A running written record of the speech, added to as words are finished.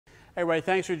Hey everybody,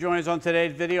 thanks for joining us on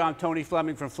today's video. I'm Tony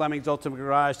Fleming from Fleming's Ultimate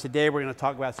Garage. Today we're going to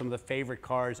talk about some of the favorite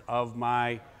cars of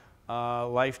my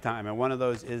lifetime, and one of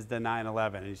those is the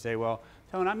 911. And you say, well,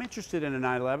 Tony, I'm interested in a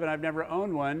 911. I've never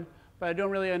owned one, but I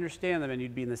don't really understand them. And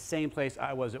you'd be in the same place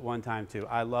I was at one time too.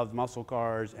 I loved muscle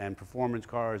cars and performance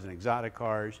cars and exotic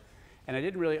cars, and I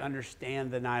didn't really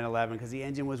understand the 911 because the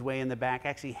engine was way in the back,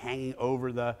 actually hanging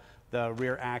over the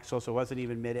rear axle, so it wasn't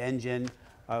even mid-engine.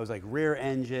 It was like rear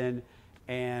engine.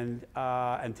 And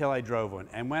until I drove one.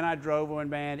 And when I drove one,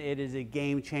 man, it is a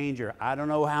game changer. I don't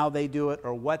know how they do it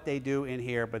or what they do in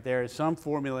here, but there is some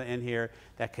formula in here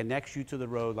that connects you to the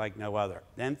road like no other.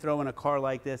 Then throw in a car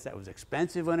like this that was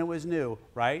expensive when it was new,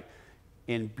 right?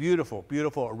 In beautiful,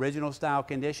 beautiful original style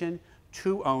condition.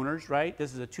 2 owners, right?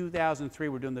 This is a 2003.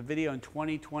 We're doing the video in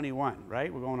 2021,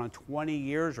 right? We're going on 20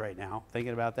 years right now.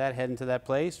 Thinking about that, heading to that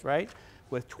place, right?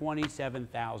 With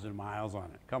 27,000 miles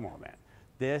on it. Come on, man.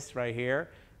 This right here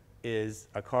is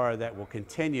a car that will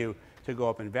continue to go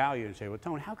up in value. And say, well,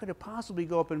 Tony, how could it possibly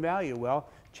go up in value? Well,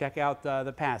 check out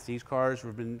the past. These cars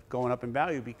have been going up in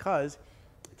value because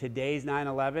today's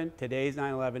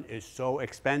 911 is so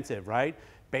expensive, right?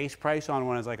 Base price on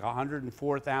one is like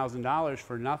 $104,000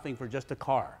 for nothing for just a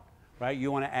car, right?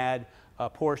 You want to add a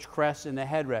Porsche crest in the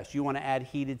headrest. You want to add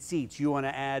heated seats. You want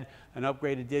to add an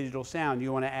upgraded digital sound.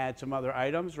 You want to add some other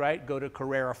items, right? Go to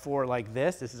Carrera 4 like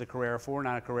this. This is a Carrera 4,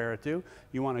 not a Carrera 2.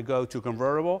 You want to go to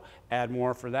convertible, add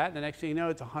more for that. The next thing you know,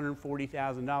 it's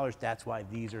 $140,000. That's why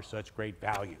these are such great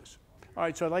values. All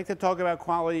right, so I'd like to talk about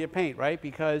quality of paint, right?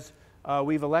 Because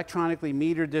we've electronically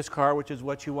metered this car, which is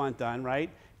what you want done,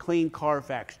 right? Clean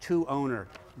Carfax, 2 owner.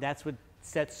 That's what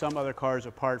sets some other cars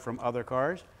apart from other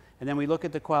cars. And then we look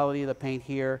at the quality of the paint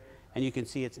here, and you can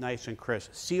see it's nice and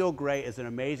crisp. Seal gray is an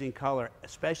amazing color,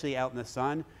 especially out in the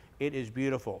sun. It is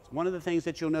beautiful. One of the things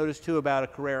that you'll notice too about a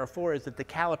Carrera 4 is that the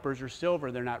calipers are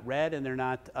silver. They're not red and they're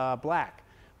not black,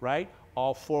 right?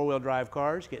 All 4-wheel drive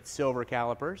cars get silver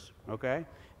calipers, okay?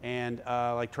 And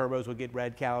like turbos will get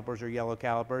red calipers or yellow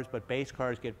calipers, but base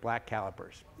cars get black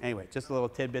calipers. Anyway, just a little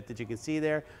tidbit that you can see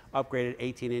there, upgraded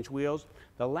 18-inch wheels.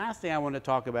 The last thing I want to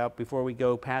talk about before we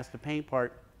go past the paint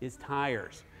part is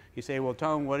tires. You say, well,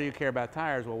 Tone, what do you care about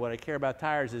tires? Well, what I care about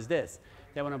tires is this,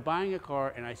 that when I'm buying a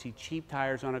car and I see cheap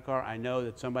tires on a car, I know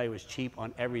that somebody was cheap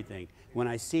on everything. When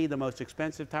I see the most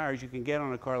expensive tires you can get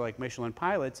on a car like Michelin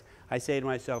Pilots, I say to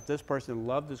myself, this person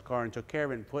loved this car and took care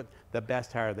of it and put the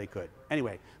best tire they could.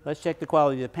 Anyway, let's check the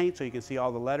quality of the paint so you can see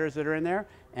all the letters that are in there,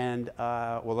 and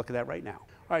we'll look at that right now.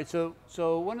 All right,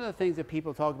 so one of the things that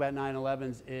people talk about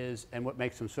 911s is, and what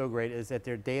makes them so great, is that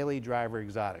they're daily driver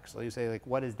exotics. So you say, like,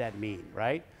 what does that mean,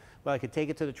 right? Well, I could take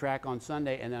it to the track on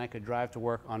Sunday, and then I could drive to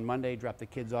work on Monday, drop the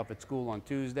kids off at school on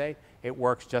Tuesday. It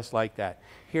works just like that.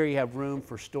 Here you have room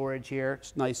for storage here.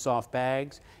 It's nice soft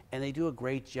bags, and they do a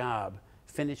great job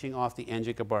finishing off the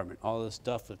engine compartment. All the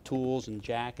stuff, the tools and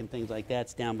jack and things like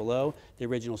that's down below. The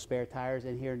original spare tires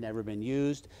in here, never been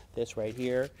used. This right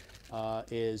here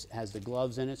has the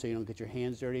gloves in it so you don't get your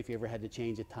hands dirty if you ever had to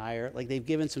change a tire. Like, they've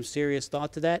given some serious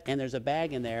thought to that, and there's a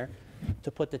bag in there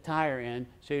to put the tire in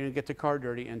so you don't get the car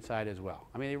dirty inside as well.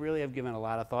 I mean, they really have given a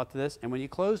lot of thought to this. And when you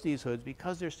close these hoods,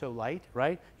 because they're so light,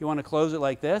 right, you want to close it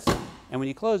like this, and when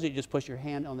you close it, you just push your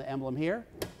hand on the emblem here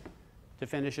to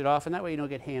finish it off, and that way you don't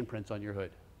get handprints on your hood.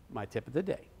 My tip of the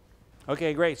day.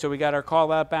 Okay, great. So we got our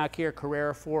call out back here,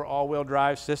 Carrera 4 all-wheel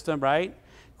drive system, right?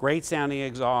 Great sounding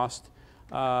exhaust,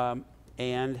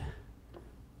 and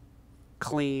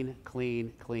clean,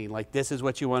 clean, clean. Like, this is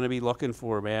what you want to be looking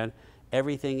for, man.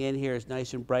 Everything in here is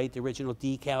nice and bright. The original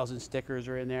decals and stickers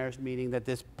are in there, meaning that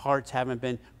this parts haven't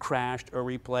been crashed or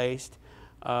replaced.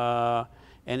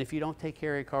 And if you don't take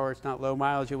care of your car, it's not low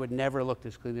mileage, it would never look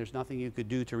this clean. There's nothing you could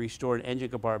do to restore an engine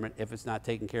compartment if it's not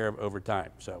taken care of over time.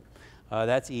 So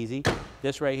that's easy.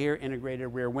 This right here,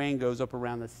 integrated rear wing, goes up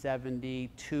around the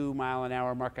 72 mile an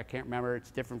hour mark. I can't remember,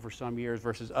 it's different for some years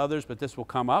versus others, but this will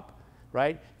come up,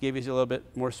 right? Give you a little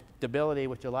bit more stability,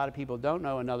 which a lot of people don't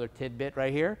know. Another tidbit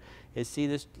right here is, see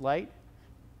this light?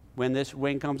 When this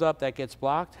wing comes up, that gets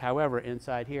blocked. However,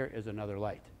 inside here is another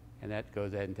light, and that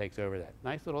goes ahead and takes over that.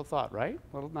 Nice little thought, right?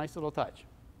 Nice little touch.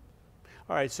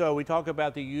 All right, so we talk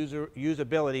about the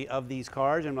usability of these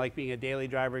cars and like being a daily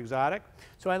driver exotic.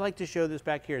 So I like to show this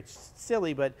back here. It's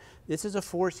silly, but this is a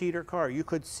 4-seater car. You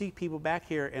could see people back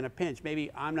here in a pinch.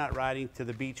 Maybe I'm not riding to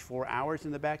the beach 4 hours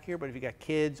in the back here, but if you got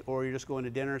kids or you're just going to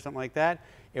dinner or something like that,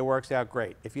 it works out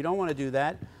great. If you don't want to do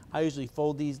that, I usually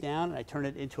fold these down and I turn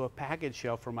it into a package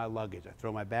shelf for my luggage. I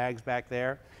throw my bags back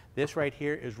there. This right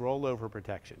here is rollover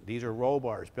protection. These are roll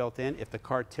bars built in. If the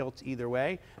car tilts either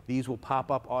way, these will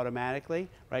pop up automatically,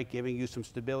 right, giving you some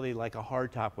stability like a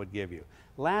hardtop would give you.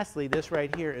 Lastly, this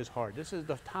right here is hard. This is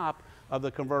the top of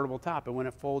the convertible top, and when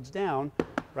it folds down,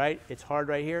 right, it's hard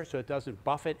right here, so it doesn't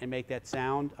buff it and make that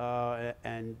sound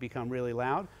and become really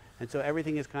loud. And so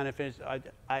everything is kind of finished.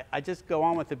 I just go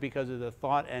on with it because of the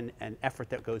thought and effort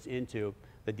that goes into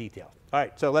the details. All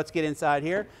right, so let's get inside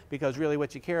here, because really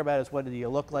what you care about is what do you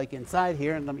look like inside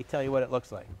here, and let me tell you what it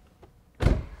looks like.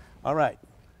 All right,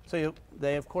 so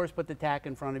they of course put the tach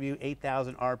in front of you,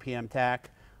 8,000 RPM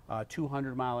tach,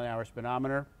 200 mile an hour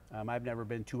speedometer. I've never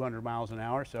been 200 miles an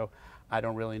hour, so I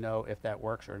don't really know if that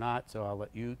works or not, so I'll let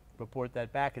you report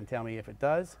that back and tell me if it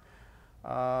does.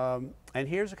 And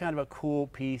here's a kind of a cool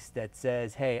piece that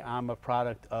says, hey, I'm a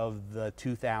product of the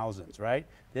 2000s, right?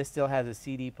 This still has a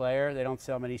CD player. They don't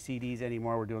sell many CDs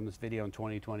anymore. We're doing this video in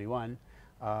 2021.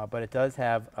 But it does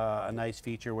have a nice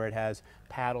feature where it has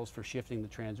paddles for shifting the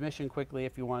transmission quickly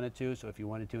if you wanted to. So if you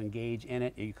wanted to engage in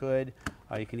it, you could.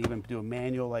 You can even do a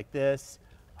manual like this.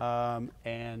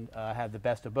 And have the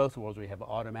best of both worlds. We have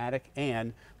automatic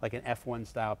and like an F1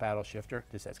 style paddle shifter.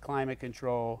 This has climate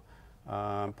control,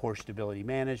 Porsche stability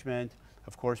management,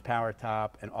 of course power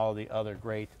top, and all the other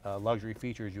great luxury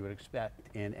features you would expect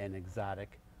in an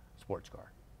exotic sports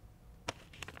car.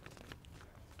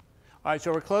 All right,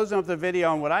 so we're closing up the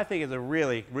video on what I think is a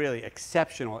really, really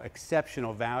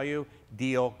exceptional value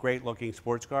deal, great looking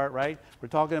sports car, right? We're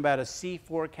talking about a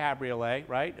C4 Cabriolet,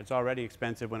 right? It's already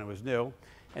expensive when it was new.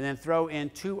 And then throw in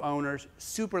 2 owners,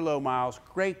 super low miles,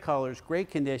 great colors, great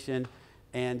condition,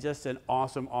 and just an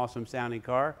awesome sounding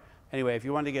car. Anyway, if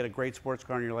you want to get a great sports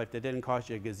car in your life that didn't cost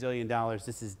you a gazillion dollars,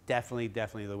 this is definitely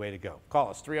the way to go. Call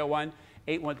us,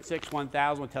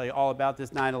 301-816-1000. We'll tell you all about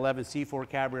this 911 C4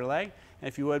 Cabriolet. And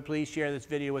if you would, please share this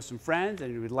video with some friends,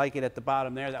 and if you would like it at the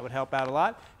bottom there, that would help out a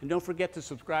lot. And don't forget to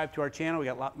subscribe to our channel. We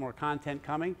got a lot more content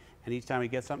coming, and each time we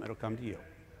get something, it'll come to you.